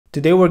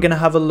Today we're going to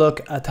have a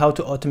look at how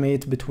to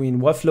automate between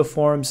Webflow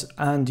forms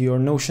and your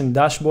Notion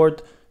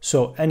dashboard.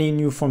 So any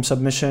new form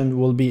submission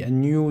will be a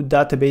new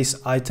database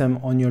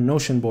item on your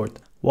Notion board.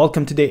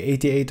 Welcome to day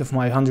 88 of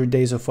my 100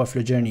 days of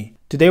Webflow journey.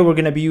 Today we're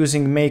going to be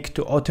using Make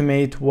to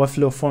automate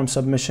Webflow form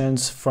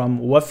submissions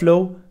from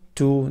Webflow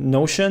to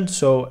Notion.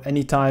 So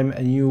anytime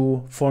a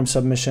new form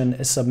submission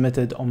is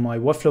submitted on my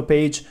Webflow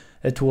page,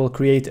 it will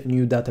create a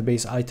new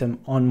database item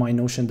on my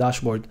Notion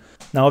dashboard.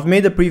 Now, I've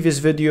made a previous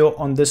video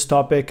on this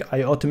topic.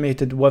 I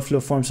automated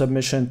Webflow form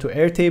submission to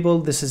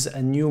Airtable. This is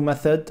a new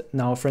method.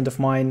 Now, a friend of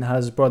mine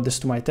has brought this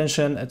to my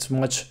attention. It's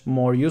much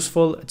more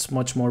useful, it's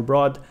much more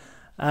broad,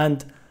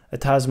 and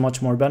it has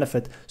much more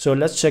benefit. So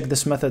let's check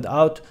this method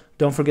out.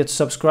 Don't forget to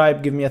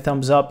subscribe, give me a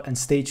thumbs up, and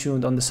stay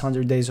tuned on this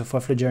 100 days of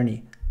Webflow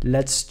journey.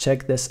 Let's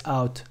check this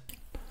out.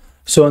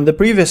 So in the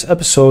previous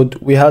episode,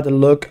 we had a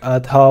look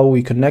at how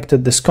we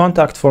connected this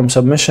contact form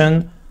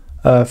submission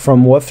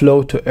from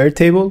Webflow to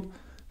Airtable.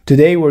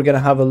 Today, we're going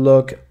to have a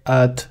look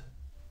at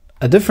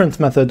a different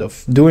method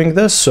of doing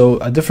this. So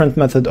a different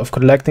method of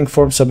collecting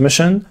form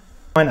submission.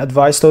 I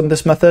advised on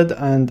this method,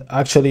 and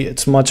actually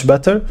it's much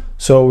better.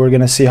 So we're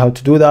going to see how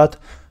to do that.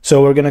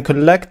 So we're going to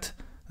collect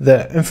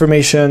the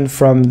information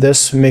from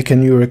this make a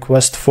new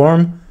request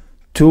form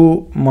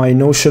to my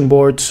Notion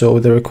board. So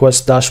the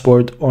request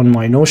dashboard on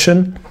my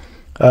Notion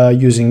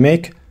using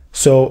Make.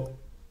 So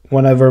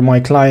whenever my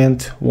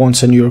client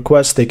wants a new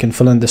request, they can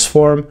fill in this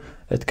form.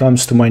 It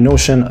comes to my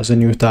Notion as a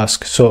new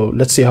task. So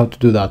let's see how to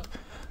do that.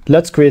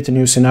 Let's create a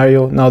new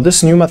scenario. Now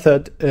this new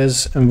method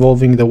is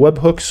involving the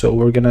webhook. So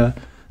we're gonna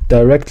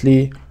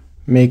directly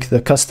make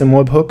the custom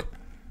webhook,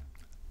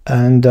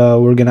 and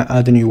we're gonna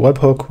add a new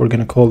webhook. We're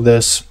gonna call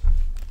this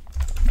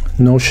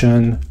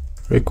Notion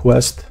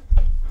request.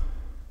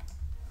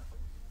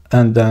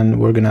 And then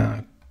we're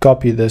gonna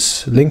copy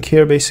this link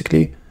here.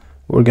 Basically,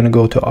 we're gonna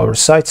go to our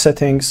site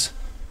settings.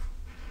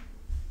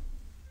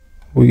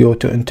 We go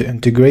to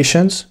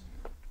integrations.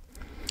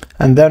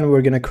 And then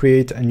we're going to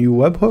create a new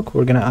webhook.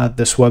 We're going to add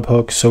this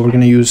webhook. So we're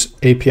going to use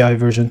API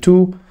version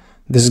 2.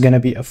 This is going to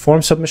be a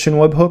form submission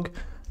webhook.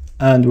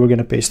 And we're going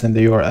to paste in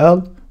the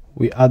URL.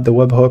 We add the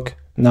webhook.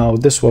 Now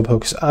this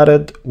webhook is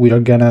added. We are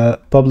going to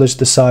publish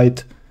the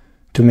site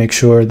to make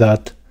sure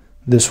that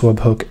this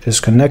webhook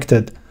is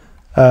connected.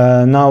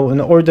 Now,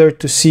 in order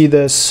to see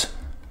this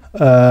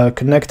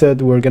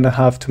connected, we're going to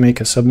have to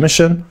make a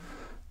submission,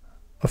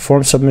 a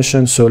form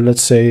submission. So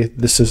let's say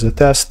this is a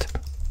test.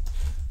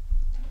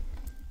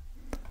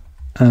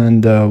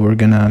 And we're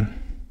gonna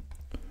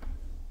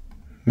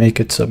make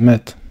it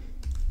submit.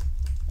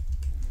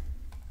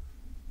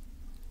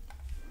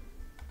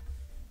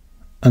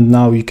 And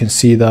now you can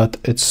see that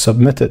it's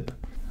submitted.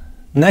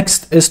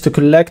 Next is to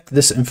collect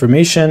this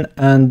information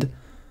and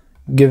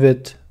give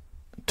it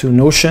to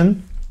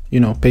Notion,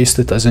 paste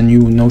it as a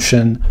new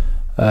Notion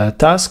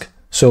task.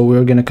 So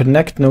we're gonna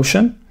connect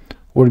Notion.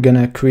 We're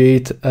gonna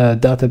create a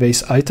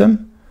database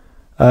item.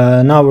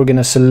 Now we're going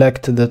to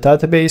select the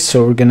database.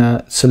 So we're going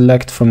to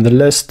select from the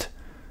list.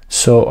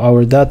 So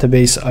our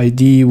database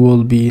ID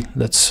will be,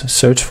 let's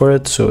search for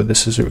it. So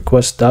this is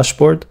request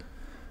dashboard.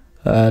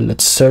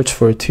 Let's search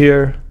for it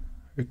here.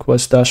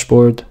 Request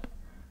dashboard.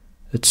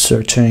 It's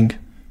searching.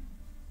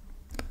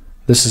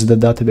 This is the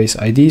database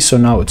ID. So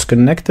now it's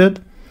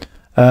connected.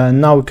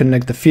 Now we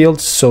connect the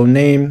fields. So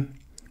name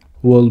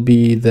will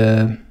be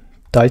the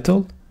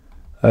title.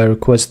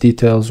 Request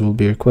details will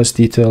be request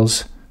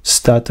details.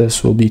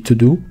 Status will be to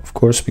do, of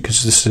course,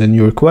 because this is a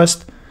new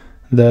request.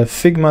 The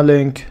Figma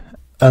link,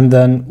 and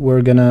then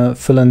we're gonna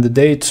fill in the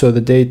date. So the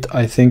date,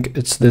 I think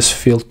it's this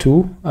field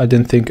 2. I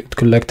didn't think it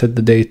collected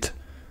the date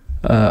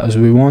as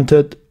we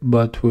wanted,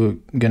 but we're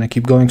gonna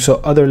keep going.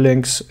 So other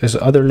links is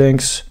other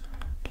links.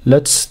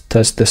 Let's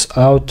test this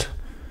out.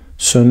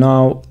 So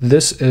now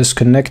this is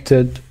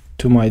connected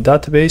to my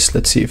database.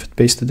 Let's see if it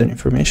pasted the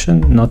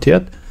information. Not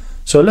yet.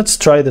 So let's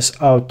try this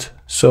out.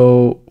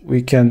 So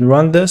we can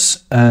run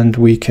this and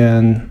we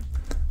can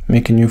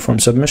make a new form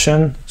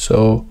submission.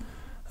 So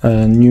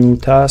a new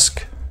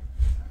task.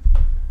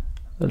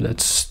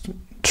 Let's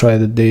try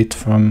the date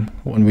from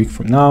 1 week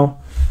from now.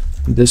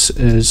 This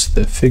is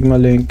the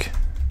Figma link,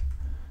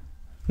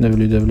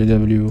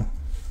 www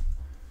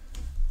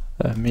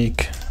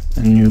make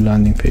a new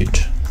landing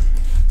page.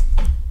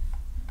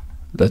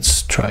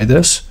 Let's try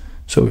this.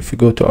 So if we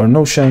go to our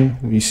Notion,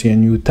 we see a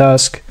new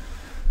task.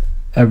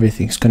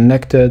 Everything's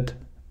connected.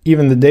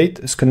 Even the date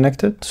is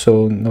connected.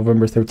 So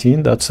November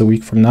 13, that's a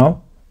week from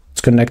now.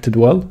 It's connected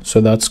well,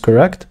 so that's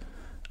correct.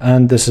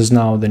 And this is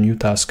now the new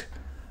task.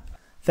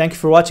 Thank you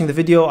for watching the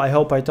video. I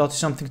hope I taught you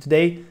something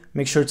today.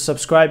 Make sure to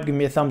subscribe, give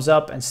me a thumbs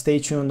up, and stay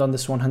tuned on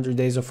this 100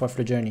 days of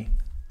Webflow journey.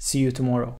 See you tomorrow.